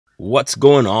What's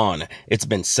going on? It's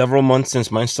been several months since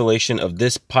my installation of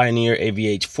this Pioneer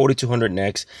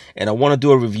AVH-4200NEX, and I want to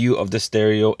do a review of this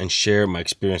stereo and share my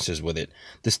experiences with it.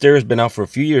 The stereo has been out for a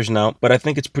few years now, but I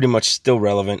think it's pretty much still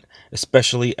relevant,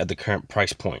 especially at the current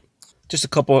price point. Just a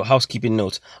couple of housekeeping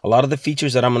notes. A lot of the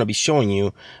features that I'm going to be showing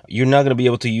you, you're not going to be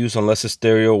able to use unless the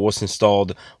stereo was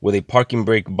installed with a parking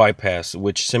brake bypass,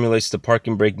 which simulates the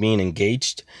parking brake being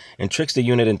engaged and tricks the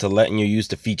unit into letting you use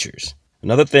the features.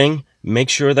 Another thing, make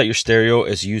sure that your stereo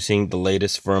is using the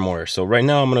latest firmware. So right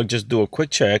now I'm going to just do a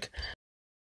quick check.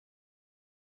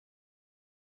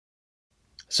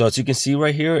 So as you can see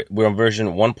right here, we're on version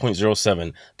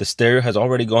 1.07. The stereo has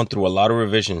already gone through a lot of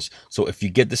revisions. So if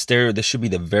you get the stereo, this should be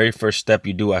the very first step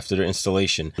you do after the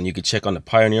installation. And you can check on the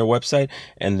Pioneer website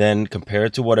and then compare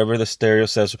it to whatever the stereo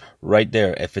says right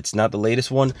there. If it's not the latest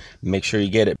one, make sure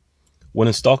you get it. When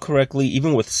installed correctly,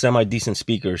 even with semi-decent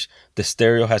speakers, the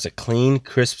stereo has a clean,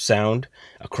 crisp sound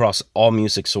across all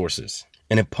music sources.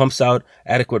 And it pumps out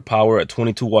adequate power at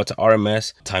 22 watts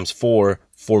RMS times 4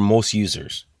 for most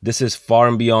users. This is far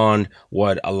and beyond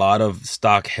what a lot of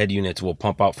stock head units will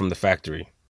pump out from the factory.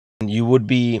 And you would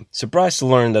be surprised to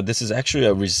learn that this is actually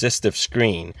a resistive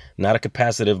screen, not a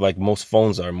capacitive like most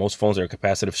phones are. Most phones are a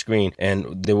capacitive screen,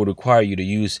 and they would require you to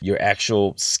use your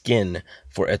actual skin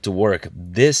for it to work.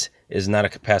 This is not a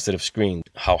capacitive screen.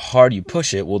 How hard you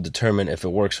push it will determine if it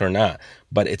works or not,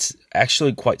 but it's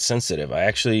actually quite sensitive. I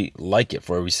actually like it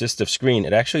for a resistive screen.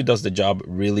 It actually does the job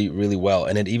really, really well,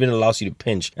 and it even allows you to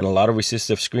pinch, and a lot of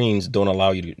resistive screens don't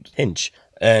allow you to pinch.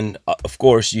 And of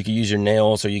course, you can use your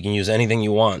nails or you can use anything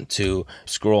you want to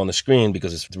scroll on the screen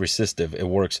because it's resistive. It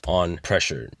works on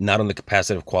pressure, not on the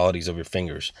capacitive qualities of your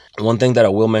fingers. One thing that I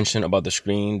will mention about the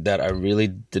screen that I really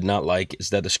did not like is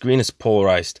that the screen is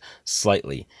polarized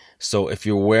slightly. So if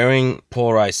you're wearing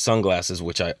polarized sunglasses,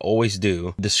 which I always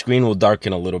do, the screen will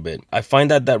darken a little bit. I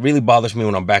find that that really bothers me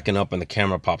when I'm backing up and the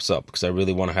camera pops up because I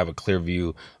really want to have a clear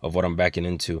view of what I'm backing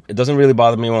into. It doesn't really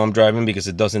bother me when I'm driving because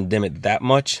it doesn't dim it that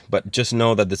much, but just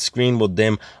know that the screen will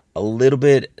dim a little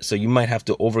bit, so you might have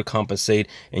to overcompensate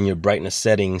in your brightness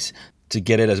settings to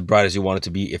get it as bright as you want it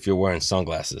to be if you're wearing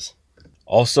sunglasses.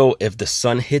 Also, if the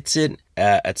sun hits it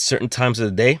at certain times of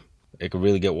the day, it could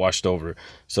really get washed over.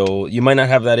 So you might not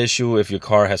have that issue if your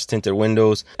car has tinted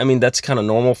windows. I mean, that's kind of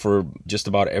normal for just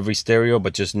about every stereo,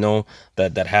 but just know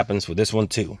that that happens with this one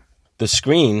too. The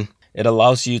screen, it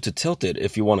allows you to tilt it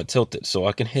if you want to tilt it. So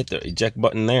I can hit the eject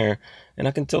button there and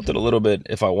I can tilt it a little bit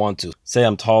if I want to. Say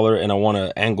I'm taller and I want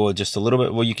to angle it just a little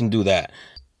bit, well, you can do that.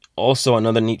 Also,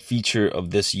 another neat feature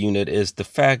of this unit is the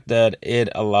fact that it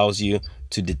allows you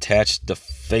to detach the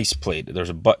faceplate. There's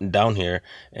a button down here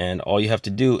and all you have to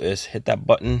do is hit that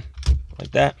button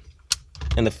like that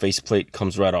and the faceplate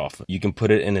comes right off. You can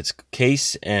put it in its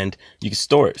case and you can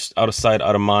store it out of sight,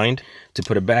 out of mind. To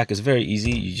put it back is very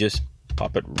easy. You just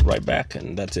pop it right back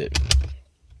and that's it.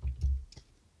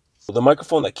 The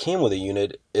microphone that came with the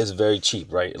unit is very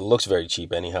cheap, right? It looks very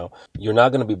cheap anyhow. You're not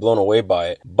going to be blown away by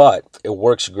it, but it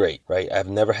works great, right? I've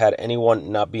never had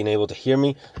anyone not being able to hear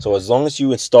me. So as long as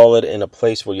you install it in a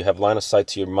place where you have line of sight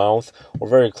to your mouth or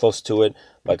very close to it,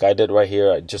 like I did right here,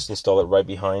 I just installed it right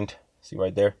behind, see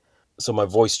right there? So my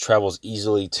voice travels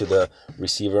easily to the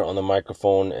receiver on the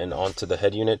microphone and onto the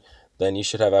head unit, then you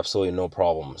should have absolutely no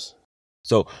problems.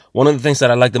 So one of the things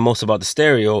that I like the most about the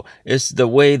stereo is the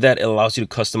way that it allows you to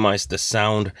customize the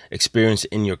sound experience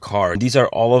in your car. These are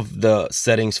all of the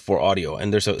settings for audio,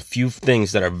 and there's a few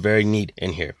things that are very neat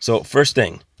in here. So first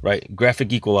thing, right,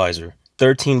 graphic equalizer,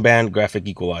 13-band graphic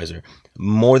equalizer.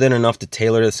 More than enough to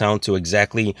tailor the sound to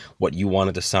exactly what you want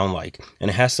it to sound like. And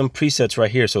it has some presets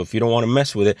right here, so if you don't want to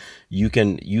mess with it, you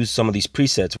can use some of these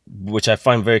presets, which I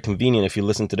find very convenient if you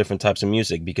listen to different types of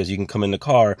music, because you can come in the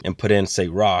car and put in, say,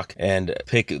 rock, and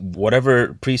pick whatever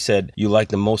preset you like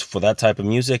the most for that type of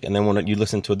music, and then when you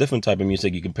listen to a different type of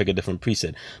music, you can pick a different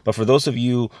preset. But for those of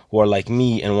you who are like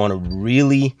me and want to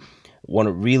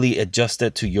really adjust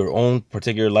it to your own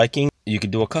particular liking, you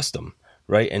could do a custom.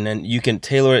 Right, and then you can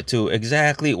tailor it to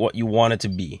exactly what you want it to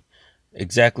be,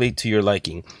 exactly to your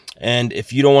liking. And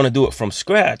if you don't want to do it from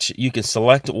scratch, you can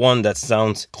select one that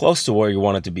sounds close to where you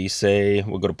want it to be. Say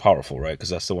we'll go to powerful, right, because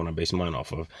that's the one I base mine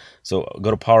off of. So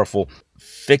go to powerful,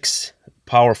 fix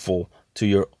powerful to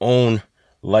your own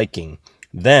liking.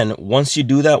 Then once you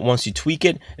do that, once you tweak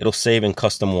it, it'll save in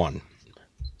custom one.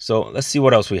 So let's see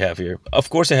what else we have here. Of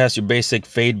course, it has your basic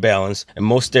fade balance, and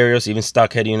most stereos, even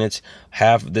stock head units,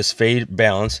 have this fade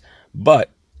balance, but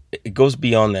it goes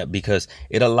beyond that because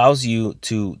it allows you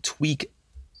to tweak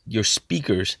your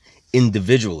speakers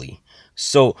individually.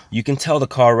 So you can tell the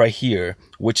car right here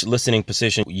which listening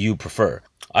position you prefer.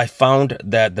 I found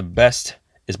that the best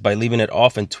is by leaving it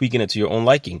off and tweaking it to your own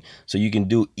liking. So you can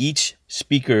do each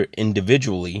speaker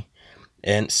individually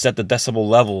and set the decibel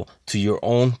level to your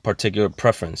own particular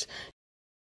preference.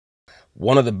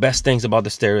 One of the best things about the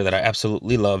stereo that I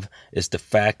absolutely love is the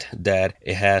fact that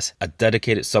it has a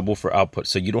dedicated subwoofer output.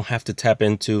 So you don't have to tap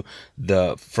into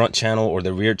the front channel or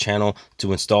the rear channel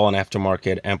to install an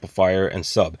aftermarket amplifier and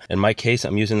sub. In my case,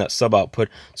 I'm using that sub output,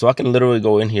 so I can literally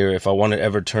go in here if I want to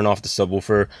ever turn off the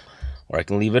subwoofer, or I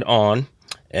can leave it on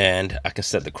and I can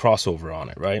set the crossover on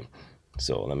it, right?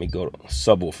 So let me go to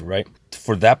subwoofer, right?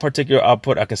 For that particular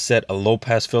output, I can set a low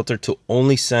pass filter to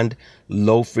only send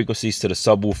low frequencies to the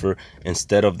subwoofer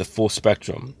instead of the full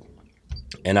spectrum.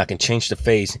 And I can change the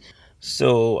phase.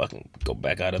 So I can go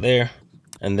back out of there.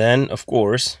 And then, of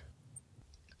course,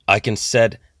 I can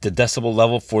set the decibel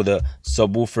level for the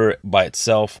subwoofer by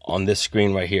itself on this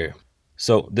screen right here.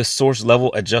 So this source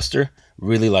level adjuster,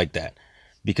 really like that,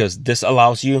 because this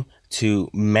allows you to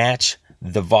match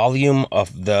the volume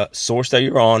of the source that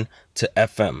you're on to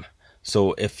FM.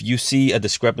 So if you see a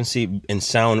discrepancy in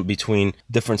sound between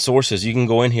different sources, you can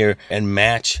go in here and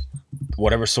match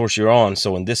whatever source you're on.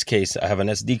 So in this case, I have an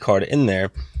SD card in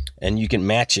there, and you can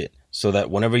match it so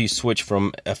that whenever you switch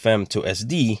from FM to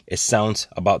SD, it sounds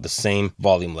about the same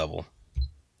volume level.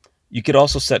 You could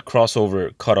also set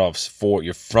crossover cutoffs for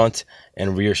your front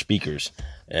and rear speakers.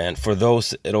 And for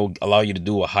those, it'll allow you to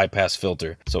do a high pass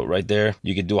filter. So right there,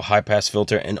 you could do a high pass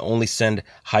filter and only send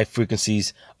high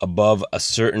frequencies above a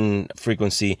certain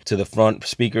frequency to the front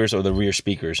speakers or the rear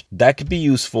speakers. That could be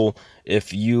useful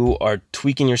if you are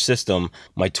tweaking your system.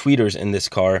 My tweeters in this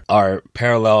car are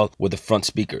parallel with the front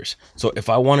speakers. So if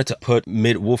I wanted to put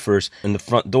mid woofers in the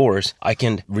front doors, I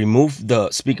can remove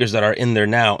the speakers that are in there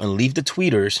now and leave the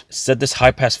tweeters, set this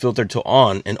high pass filter to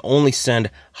on, and only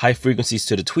send high frequencies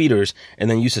to the tweeters, and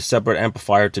then use a separate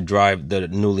amplifier to drive the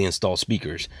newly installed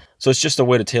speakers. So it's just a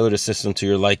way to tailor the system to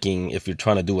your liking if you're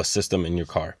trying to do a system in your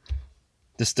car.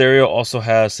 The stereo also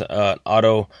has an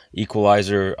auto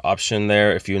equalizer option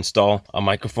there. If you install a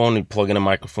microphone, you plug in a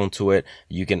microphone to it,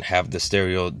 you can have the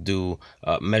stereo do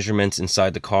measurements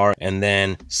inside the car and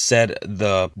then set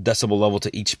the decibel level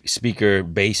to each speaker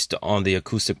based on the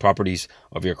acoustic properties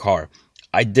of your car.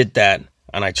 I did that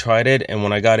and I tried it, and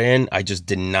when I got in, I just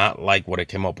did not like what it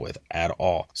came up with at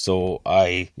all. So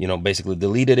I, basically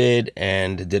deleted it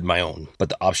and did my own, but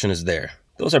the option is there.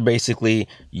 Those are basically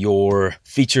your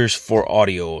features for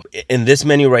audio. In this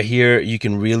menu right here, you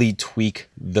can really tweak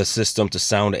the system to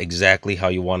sound exactly how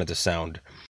you want it to sound.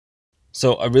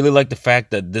 So I really like the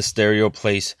fact that this stereo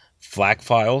plays FLAC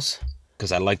files,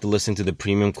 because I like to listen to the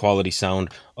premium quality sound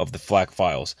of the FLAC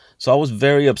files. So I was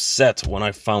very upset when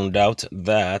I found out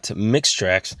that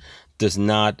MIXTRAX does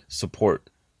not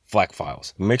support FLAC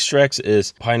files. MIXTRAX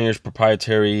is Pioneer's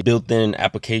proprietary built-in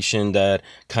application that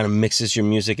kind of mixes your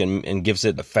music and gives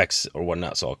it effects or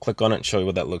whatnot. So I'll click on it and show you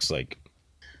what that looks like.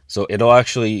 So it'll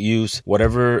actually use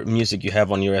whatever music you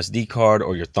have on your SD card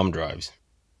or your thumb drives.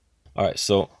 All right,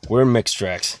 so we're in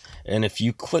MIXTRAX, and if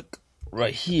you click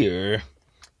right here,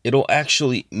 it'll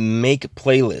actually make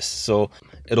playlists. So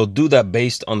it'll do that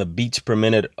based on the beats per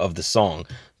minute of the song.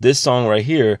 This song right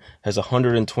here has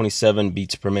 127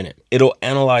 beats per minute. It'll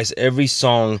analyze every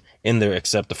song in there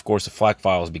except, of course, the FLAC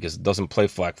files, because it doesn't play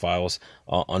FLAC files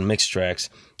on MIXTRAX,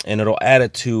 and it'll add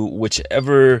it to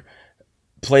whichever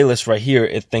playlist right here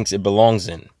it thinks it belongs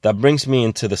in. That brings me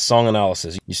into the song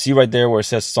analysis. You see right there where it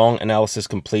says song analysis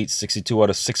complete, 62 out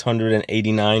of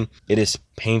 689. It is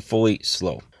painfully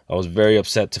slow. I was very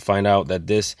upset to find out that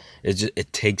this is just,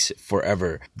 it takes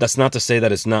forever. That's not to say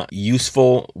that it's not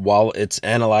useful while it's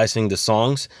analyzing the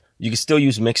songs. You can still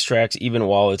use MIXTRAX even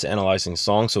while it's analyzing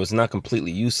songs, so it's not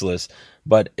completely useless,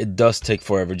 but it does take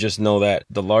forever. Just know that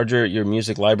the larger your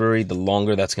music library, the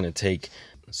longer that's going to take.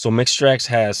 So MIXTRAX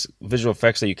has visual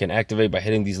effects that you can activate by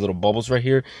hitting these little bubbles right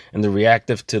here, and they're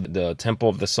reactive to the tempo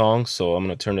of the song. So I'm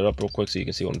going to turn it up real quick so you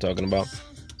can see what I'm talking about.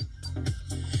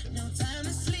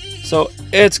 So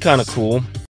it's kind of cool.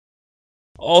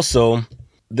 Also,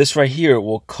 this right here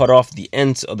will cut off the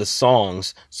ends of the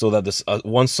songs so that this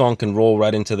one song can roll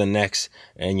right into the next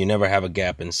and you never have a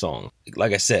gap in song.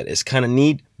 Like I said, it's kind of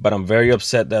neat, but I'm very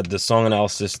upset that the song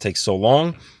analysis takes so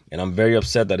long, and I'm very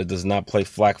upset that it does not play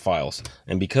FLAC files.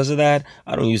 And because of that,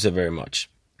 I don't use it very much.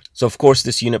 So of course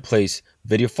this unit plays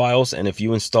video files, and if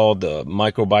you install the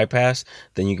micro bypass,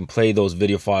 then you can play those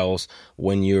video files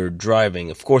when you're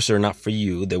driving. Of course they're not for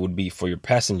you, they would be for your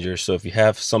passengers. So if you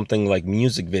have something like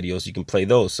music videos, you can play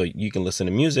those, so you can listen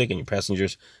to music and your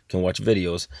passengers can watch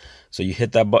videos. So you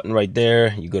hit that button right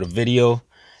there, you go to video,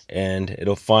 and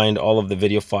it'll find all of the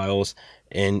video files,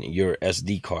 in your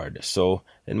SD card. So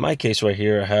in my case right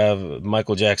here, I have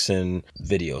Michael Jackson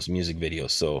videos, music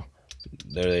videos. So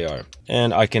there they are.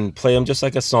 And I can play them just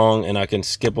like a song, and I can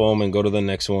skip them and go to the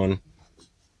next one.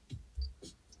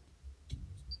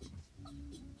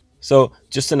 So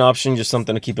just an option, just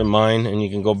something to keep in mind. And you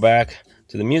can go back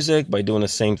to the music by doing the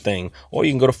same thing. Or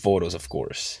you can go to photos, of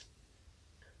course.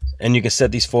 And you can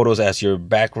set these photos as your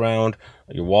background,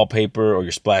 your wallpaper, or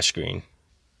your splash screen.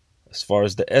 As far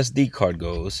as the SD card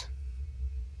goes,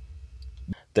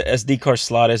 the SD card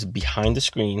slot is behind the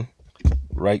screen,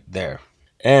 right there.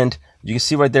 And you can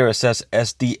see right there it says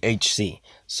SDHC.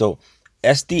 So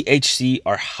SDHC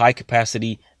are high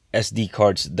capacity SD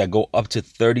cards that go up to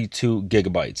 32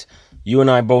 gigabytes. You and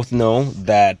I both know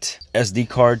that SD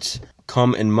cards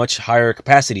come in much higher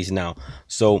capacities now.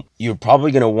 So you're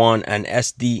probably going to want an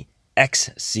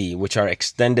SDXC, which are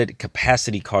extended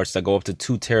capacity cards that go up to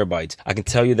 2 terabytes. I can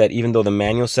tell you that even though the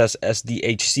manual says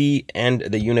SDHC and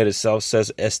the unit itself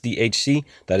says SDHC,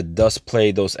 that it does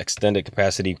play those extended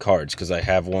capacity cards, because I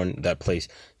have one that plays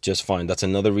just fine. That's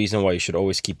another reason why you should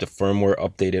always keep the firmware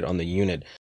updated on the unit.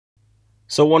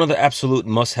 So one of the absolute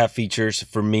must-have features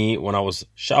for me when I was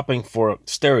shopping for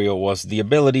stereo was the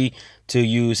ability to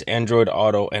use Android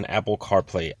Auto and Apple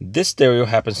CarPlay. This stereo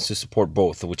happens to support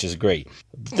both, which is great.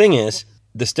 The thing is,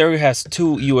 the stereo has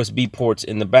 2 USB ports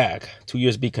in the back, 2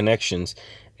 USB connections,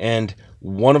 and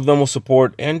one of them will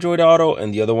support Android Auto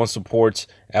and the other one supports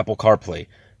Apple CarPlay.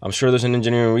 I'm sure there's an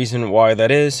engineering reason why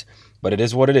that is, but it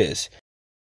is what it is.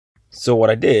 So what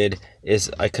I did is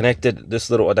I connected this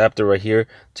little adapter right here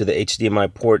to the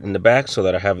HDMI port in the back so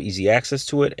that I have easy access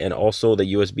to it, and also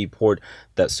the USB port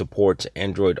that supports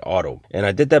Android Auto. And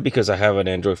I did that because I have an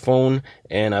Android phone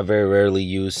and I very rarely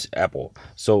use Apple.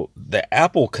 So the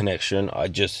Apple connection I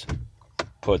just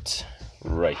put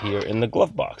right here in the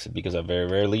glove box because I very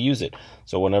rarely use it.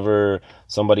 So whenever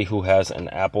somebody who has an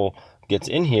Apple gets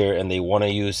in here and they want to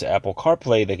use Apple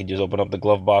CarPlay, they can just open up the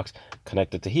glove box,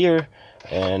 connect it to here,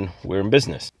 and we're in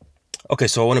business. Okay,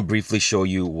 so I want to briefly show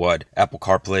you what Apple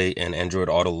CarPlay and Android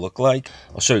Auto look like.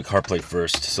 I'll show you CarPlay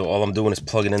first. So all I'm doing is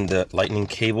plugging in the lightning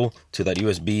cable to that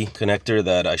USB connector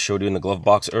that I showed you in the glove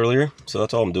box earlier. So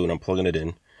that's all I'm doing. I'm plugging it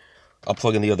in. I'll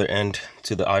plug in the other end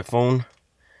to the iPhone,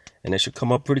 and it should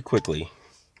come up pretty quickly.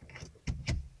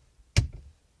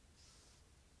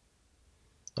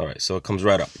 All right, so it comes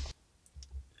right up.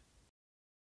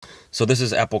 So this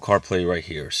is Apple CarPlay right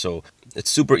here. So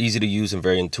it's super easy to use and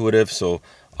very intuitive. So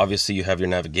obviously you have your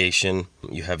navigation,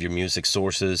 you have your music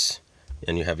sources,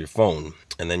 and you have your phone.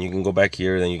 And then you can go back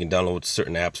here, then you can download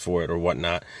certain apps for it or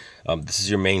whatnot. This is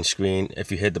your main screen.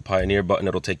 If you hit the Pioneer button,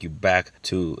 it'll take you back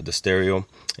to the stereo,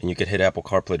 and you can hit Apple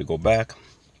CarPlay to go back.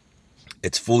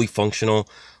 It's fully functional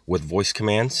with voice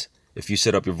commands. If you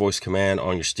set up your voice command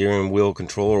on your steering wheel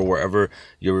controller or wherever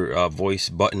your voice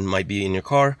button might be in your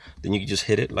car, then you can just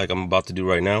hit it like I'm about to do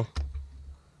right now.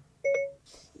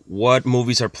 What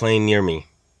movies are playing near me?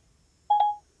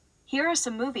 Here are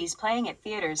some movies playing at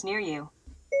theaters near you.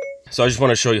 So I just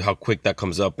want to show you how quick that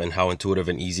comes up and how intuitive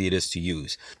and easy it is to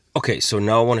use. Okay, so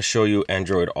now I want to show you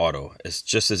Android Auto. It's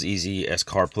just as easy as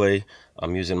CarPlay.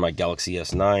 I'm using my Galaxy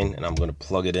S9 and I'm going to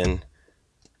plug it in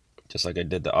just like I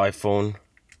did the iPhone.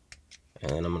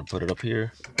 And I'm going to put it up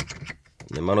here.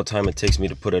 The amount of time it takes me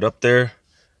to put it up there,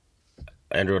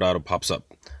 Android Auto pops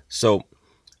up. So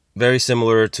very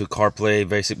similar to CarPlay,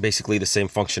 basically the same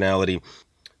functionality.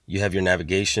 You have your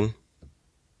navigation.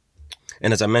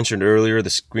 And as I mentioned earlier,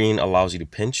 the screen allows you to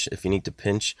pinch if you need to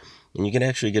pinch. And you can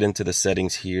actually get into the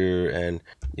settings here and,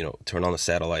 turn on the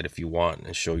satellite if you want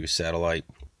and show your satellite.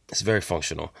 It's very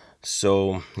functional.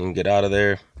 So you can get out of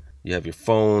there. You have your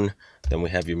phone. Then we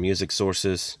have your music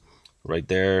sources right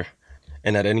there,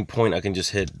 and at any point I can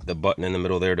just hit the button in the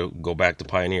middle there to go back to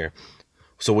Pioneer.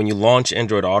 So when you launch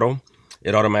Android Auto,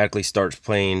 it automatically starts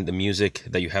playing the music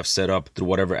that you have set up through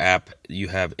whatever app you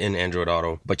have in Android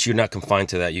Auto, but you're not confined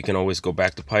to that. You can always go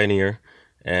back to Pioneer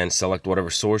and select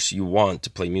whatever source you want to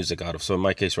play music out of. So in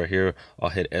my case right here, I'll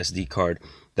hit SD card.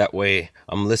 That way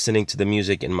I'm listening to the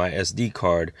music in my SD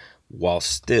card while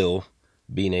still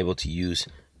being able to use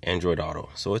Android Auto.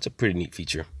 So it's a pretty neat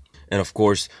feature. And of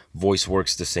course, voice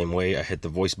works the same way. I hit the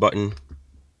voice button.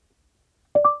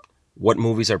 What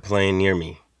movies are playing near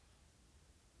me?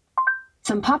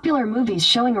 Some popular movies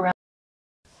showing around.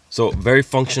 So very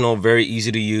functional, very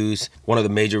easy to use. One of the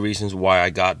major reasons why I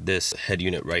got this head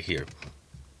unit right here.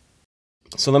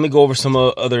 So let me go over some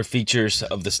other features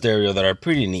of the stereo that are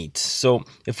pretty neat. So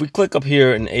if we click up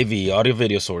here in AV, audio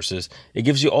video sources, it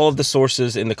gives you all of the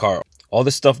sources in the car. All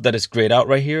this stuff that is grayed out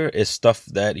right here is stuff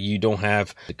that you don't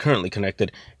have currently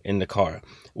connected in the car.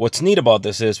 What's neat about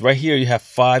this is right here you have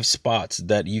 5 spots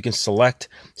that you can select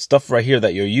stuff right here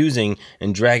that you're using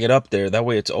and drag it up there. That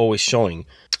way it's always showing.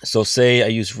 So say I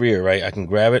use rear, right? I can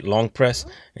grab it, long press,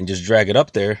 and just drag it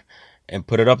up there and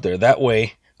put it up there. That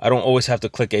way I don't always have to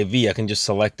click AV. I can just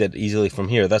select it easily from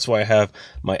here. That's why I have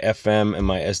my FM and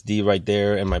my SD right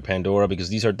there and my Pandora, because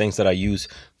these are things that I use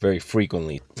very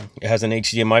frequently. It has an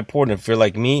HDMI port, and if you're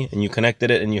like me and you connected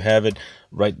it and you have it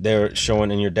right there showing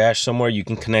in your dash somewhere, you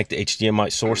can connect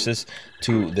HDMI sources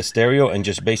to the stereo and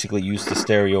just basically use the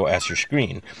stereo as your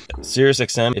screen. Sirius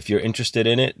XM, if you're interested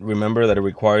in it, remember that it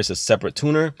requires a separate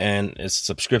tuner and it's a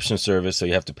subscription service, so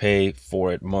you have to pay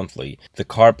for it monthly. The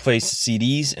car plays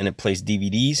CDs and it plays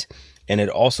DVDs, and it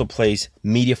also plays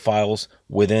media files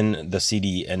within the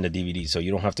CD and the DVD. So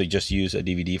you don't have to just use a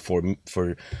DVD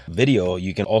for video.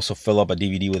 You can also fill up a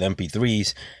DVD with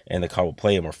MP3s and the car will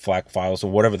play them, or FLAC files,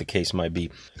 or whatever the case might be.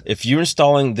 If you're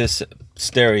installing this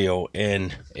stereo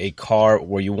in a car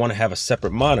where you want to have a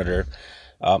separate monitor,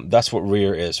 that's what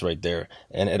rear is right there.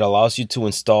 And it allows you to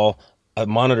install a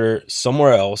monitor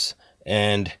somewhere else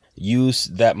and use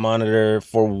that monitor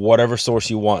for whatever source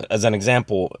you want. As an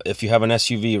example, if you have an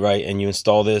SUV, right, and you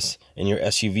install this in your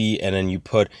SUV and then you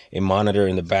put a monitor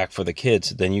in the back for the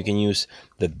kids, then you can use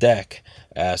the deck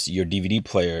as your DVD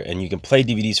player, and you can play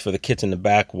DVDs for the kids in the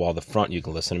back while the front you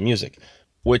can listen to music.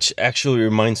 Which actually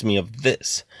reminds me of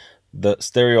this. The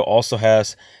stereo also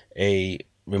has a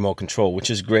remote control, which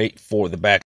is great for the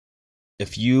back.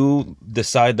 If you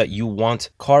decide that you want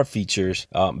car features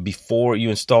before you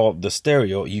install the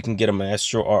stereo, you can get a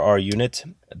Maestro RR unit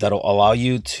that'll allow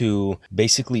you to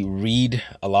basically read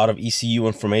a lot of ECU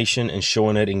information and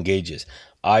showing it in gauges.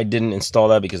 I didn't install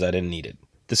that because I didn't need it.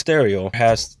 The stereo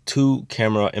has 2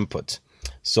 camera inputs.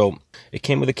 So it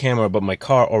came with a camera, but my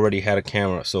car already had a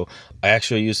camera. So I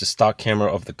actually used the stock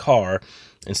camera of the car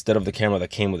instead of the camera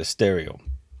that came with the stereo.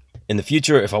 In the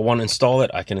future, if I want to install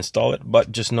it, I can install it,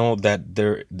 but just know that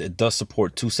it does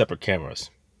support 2 separate cameras.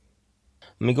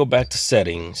 Let me go back to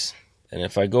settings, and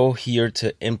if I go here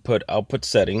to input output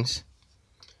settings,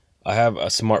 I have a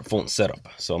smartphone setup.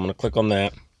 So I'm going to click on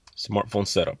that, smartphone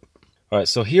setup. All right,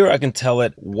 so here I can tell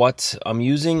it what I'm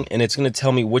using, and it's going to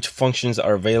tell me which functions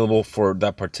are available for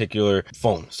that particular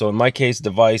phone. So in my case,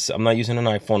 device, I'm not using an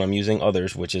iPhone, I'm using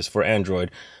others, which is for Android.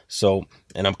 So,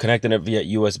 and I'm connecting it via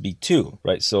USB 2,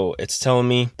 right? So it's telling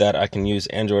me that I can use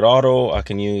Android Auto, I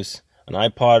can use an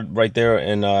iPod right there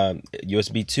in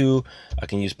USB 2, I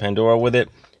can use Pandora with it,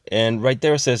 and right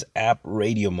there it says app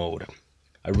radio mode.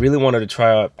 I really wanted to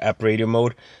try out app radio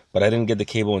mode, but I didn't get the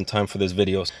cable in time for this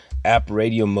video. App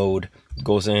radio mode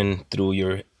goes in through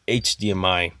your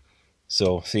HDMI.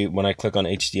 So see, when I click on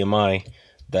HDMI,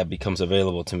 that becomes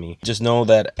available to me. Just know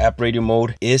that app radio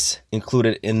mode is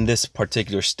included in this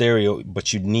particular stereo,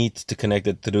 but you need to connect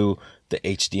it through the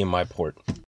HDMI port.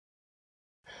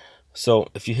 So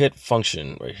if you hit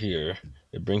function right here,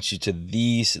 it brings you to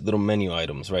these little menu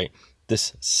items, right?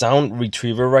 This sound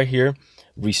retriever right here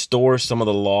restores some of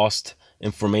the lost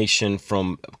information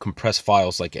from compressed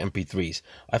files like MP3s.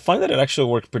 I find that it actually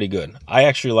works pretty good. I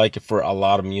actually like it for a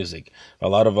lot of music. A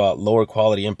lot of lower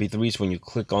quality MP3s, when you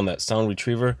click on that sound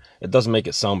retriever, it does make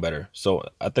it sound better. So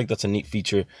I think that's a neat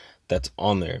feature that's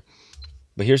on there.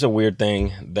 But here's a weird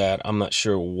thing that I'm not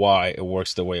sure why it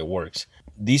works the way it works.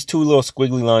 These 2 little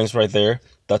squiggly lines right there,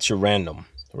 that's your random,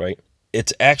 right?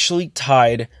 It's actually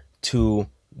tied to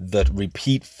the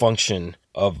repeat function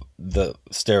of the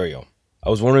stereo. I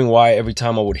was wondering why every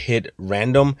time I would hit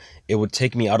random, it would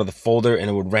take me out of the folder and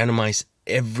it would randomize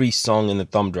every song in the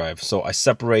thumb drive. So I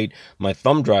separate my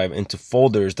thumb drive into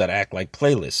folders that act like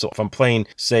playlists. So if I'm playing,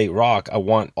 say, rock, I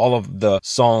want all of the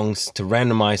songs to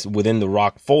randomize within the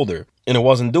rock folder. And it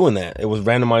wasn't doing that. It was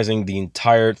randomizing the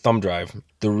entire thumb drive.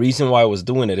 The reason why I was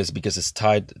doing it is because it's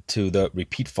tied to the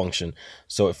repeat function.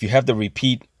 So if you have the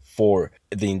repeat for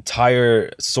the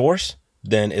entire source,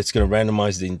 then it's going to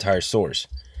randomize the entire source.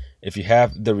 If you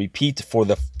have the repeat for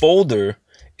the folder,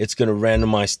 it's going to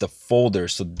randomize the folder.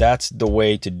 So that's the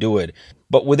way to do it.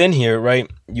 But within here, right,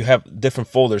 you have different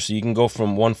folders. So you can go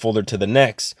from one folder to the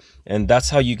next. And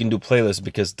that's how you can do playlists,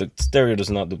 because the stereo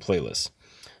does not do playlists.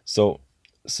 So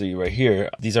see right here,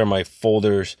 these are my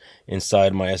folders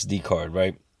inside my SD card,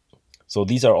 right? So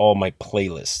these are all my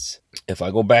playlists. If I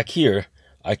go back here,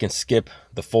 I can skip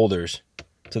the folders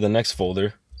to the next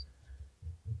folder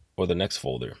or the next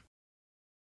folder.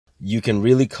 You can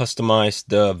really customize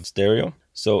the stereo.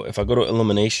 So if I go to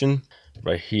illumination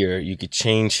right here, you could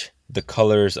change the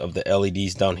colors of the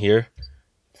LEDs down here.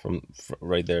 From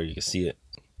right there, you can see it.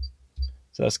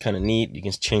 So that's kind of neat. You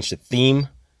can change the theme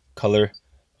color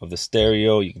of the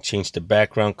stereo. You can change the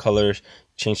background colors,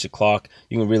 change the clock.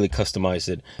 You can really customize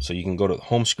it. So you can go to the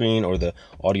home screen or the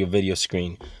audio video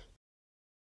screen.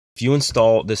 If you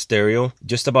install this stereo,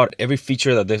 just about every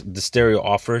feature that the stereo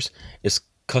offers is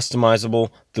customizable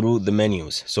through the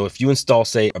menus. So if you install,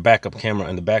 say, a backup camera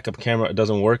and the backup camera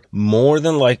doesn't work, more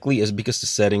than likely is because the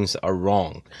settings are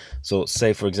wrong. So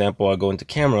say, for example, I go into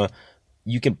camera,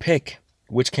 you can pick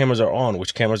which cameras are on,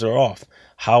 which cameras are off,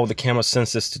 how the camera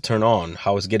senses to turn on,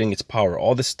 how it's getting its power.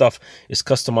 All this stuff is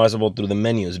customizable through the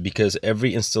menus because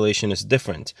every installation is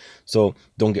different. So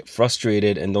don't get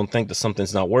frustrated and don't think that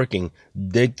something's not working.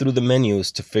 Dig through the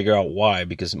menus to figure out why,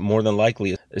 because more than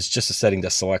likely it's just a setting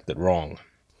that's selected wrong.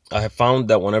 I have found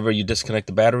that whenever you disconnect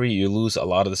the battery, you lose a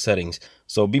lot of the settings.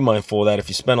 So be mindful that if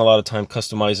you spend a lot of time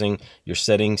customizing your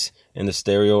settings in the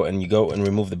stereo and you go and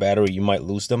remove the battery, you might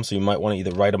lose them. So you might want to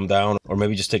either write them down or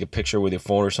maybe just take a picture with your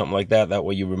phone or something like that. That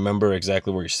way you remember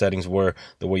exactly where your settings were,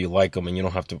 the way you like them, and you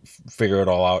don't have to figure it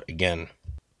all out again.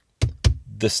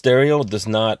 The stereo does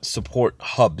not support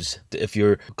hubs. If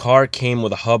your car came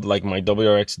with a hub like my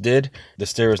WRX did, the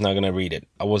stereo is not going to read it.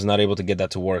 I was not able to get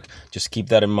that to work. Just keep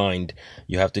that in mind.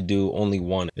 You have to do only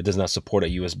one. It does not support a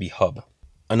USB hub.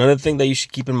 Another thing that you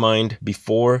should keep in mind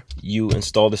before you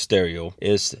install the stereo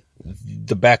is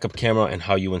the backup camera and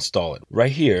how you install it.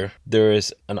 Right here, there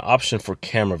is an option for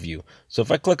camera view. So if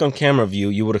I click on camera view,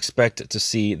 you would expect to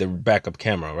see the backup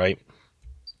camera, right?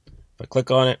 If I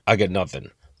click on it, I get nothing.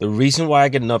 The reason why I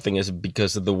get nothing is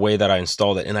because of the way that I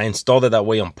installed it, and I installed it that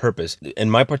way on purpose. In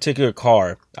my particular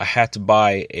car, I had to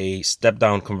buy a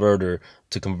step-down converter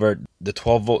to convert the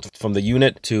 12 volts from the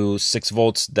unit to 6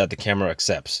 volts that the camera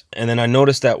accepts. And then I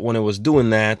noticed that when it was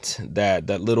doing that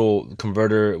little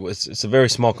converter, it's a very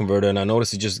small converter, and I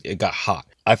noticed it got hot.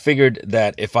 I figured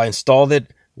that if I installed it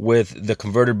with the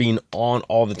converter being on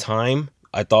all the time,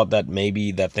 I thought that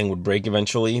maybe that thing would break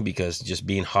eventually because just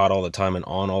being hot all the time and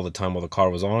on all the time while the car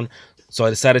was on. So I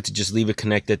decided to just leave it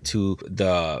connected to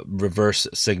the reverse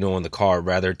signal in the car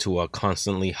rather to a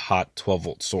constantly hot 12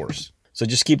 volt source. So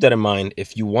just keep that in mind.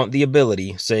 If you want the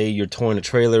ability, say you're towing a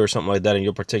trailer or something like that in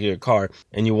your particular car,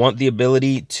 and you want the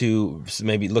ability to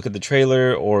maybe look at the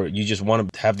trailer, or you just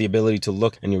want to have the ability to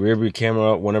look in your rear view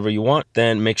camera whenever you want,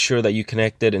 then make sure that you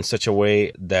connect it in such a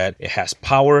way that it has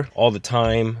power all the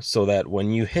time so that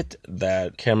when you hit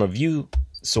that camera view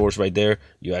source right there,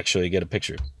 you actually get a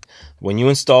picture. When you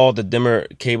install the dimmer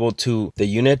cable to the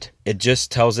unit, it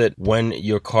just tells it when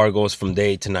your car goes from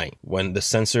day to night, when the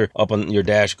sensor up on your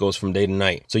dash goes from day to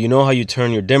night. So you know how you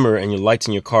turn your dimmer and your lights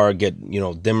in your car get,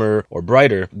 dimmer or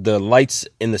brighter. The lights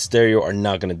in the stereo are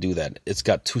not going to do that. It's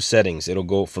got two settings. It'll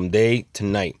go from day to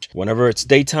night. Whenever it's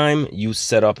daytime, you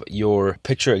set up your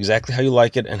picture exactly how you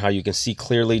like it and how you can see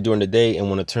clearly during the day. And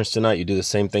when it turns to night, you do the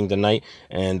same thing to night.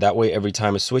 And that way, every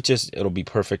time it switches, it'll be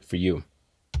perfect for you.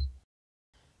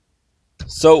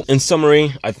 So in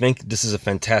summary, I think this is a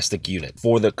fantastic unit.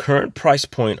 For the current price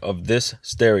point of this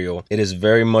stereo, it is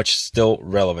very much still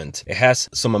relevant. It has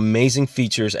some amazing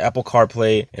features. Apple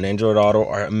CarPlay and Android Auto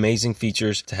are amazing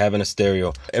features to have in a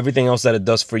stereo. Everything else that it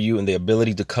does for you and the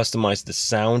ability to customize the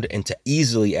sound and to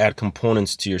easily add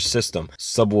components to your system,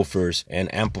 subwoofers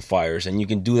and amplifiers, and you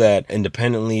can do that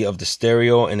independently of the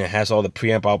stereo, and it has all the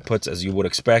preamp outputs as you would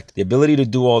expect. The ability to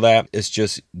do all that is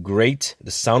just great.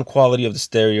 The sound quality of the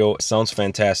stereo sounds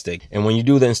fantastic, and when you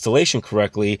do the installation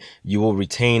correctly, you will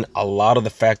retain a lot of the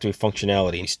factory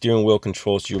functionality. Steering wheel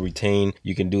controls you'll retain.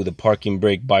 You can do the parking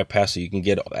brake bypass, so you can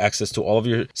get access to all of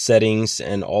your settings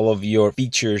and all of your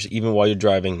features even while you're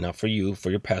driving. Not for you, for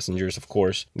your passengers, of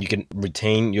course. You can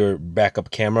retain your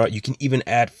backup camera. You can even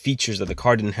add features that the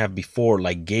car didn't have before,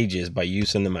 like gauges, by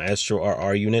using the Maestro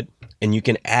RR unit, and you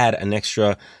can add an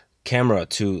extra camera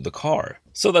to the car.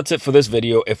 So that's it for this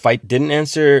video. If I didn't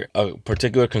answer a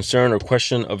particular concern or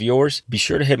question of yours, be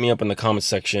sure to hit me up in the comment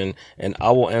section and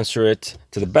I will answer it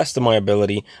to the best of my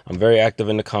ability. I'm very active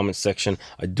in the comment section.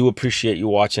 I do appreciate you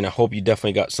watching. I hope you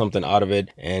definitely got something out of it,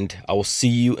 and I will see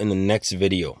you in the next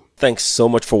video. Thanks so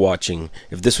much for watching.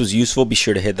 If this was useful, be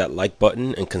sure to hit that like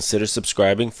button and consider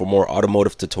subscribing for more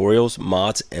automotive tutorials,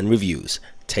 mods, and reviews.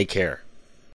 Take care.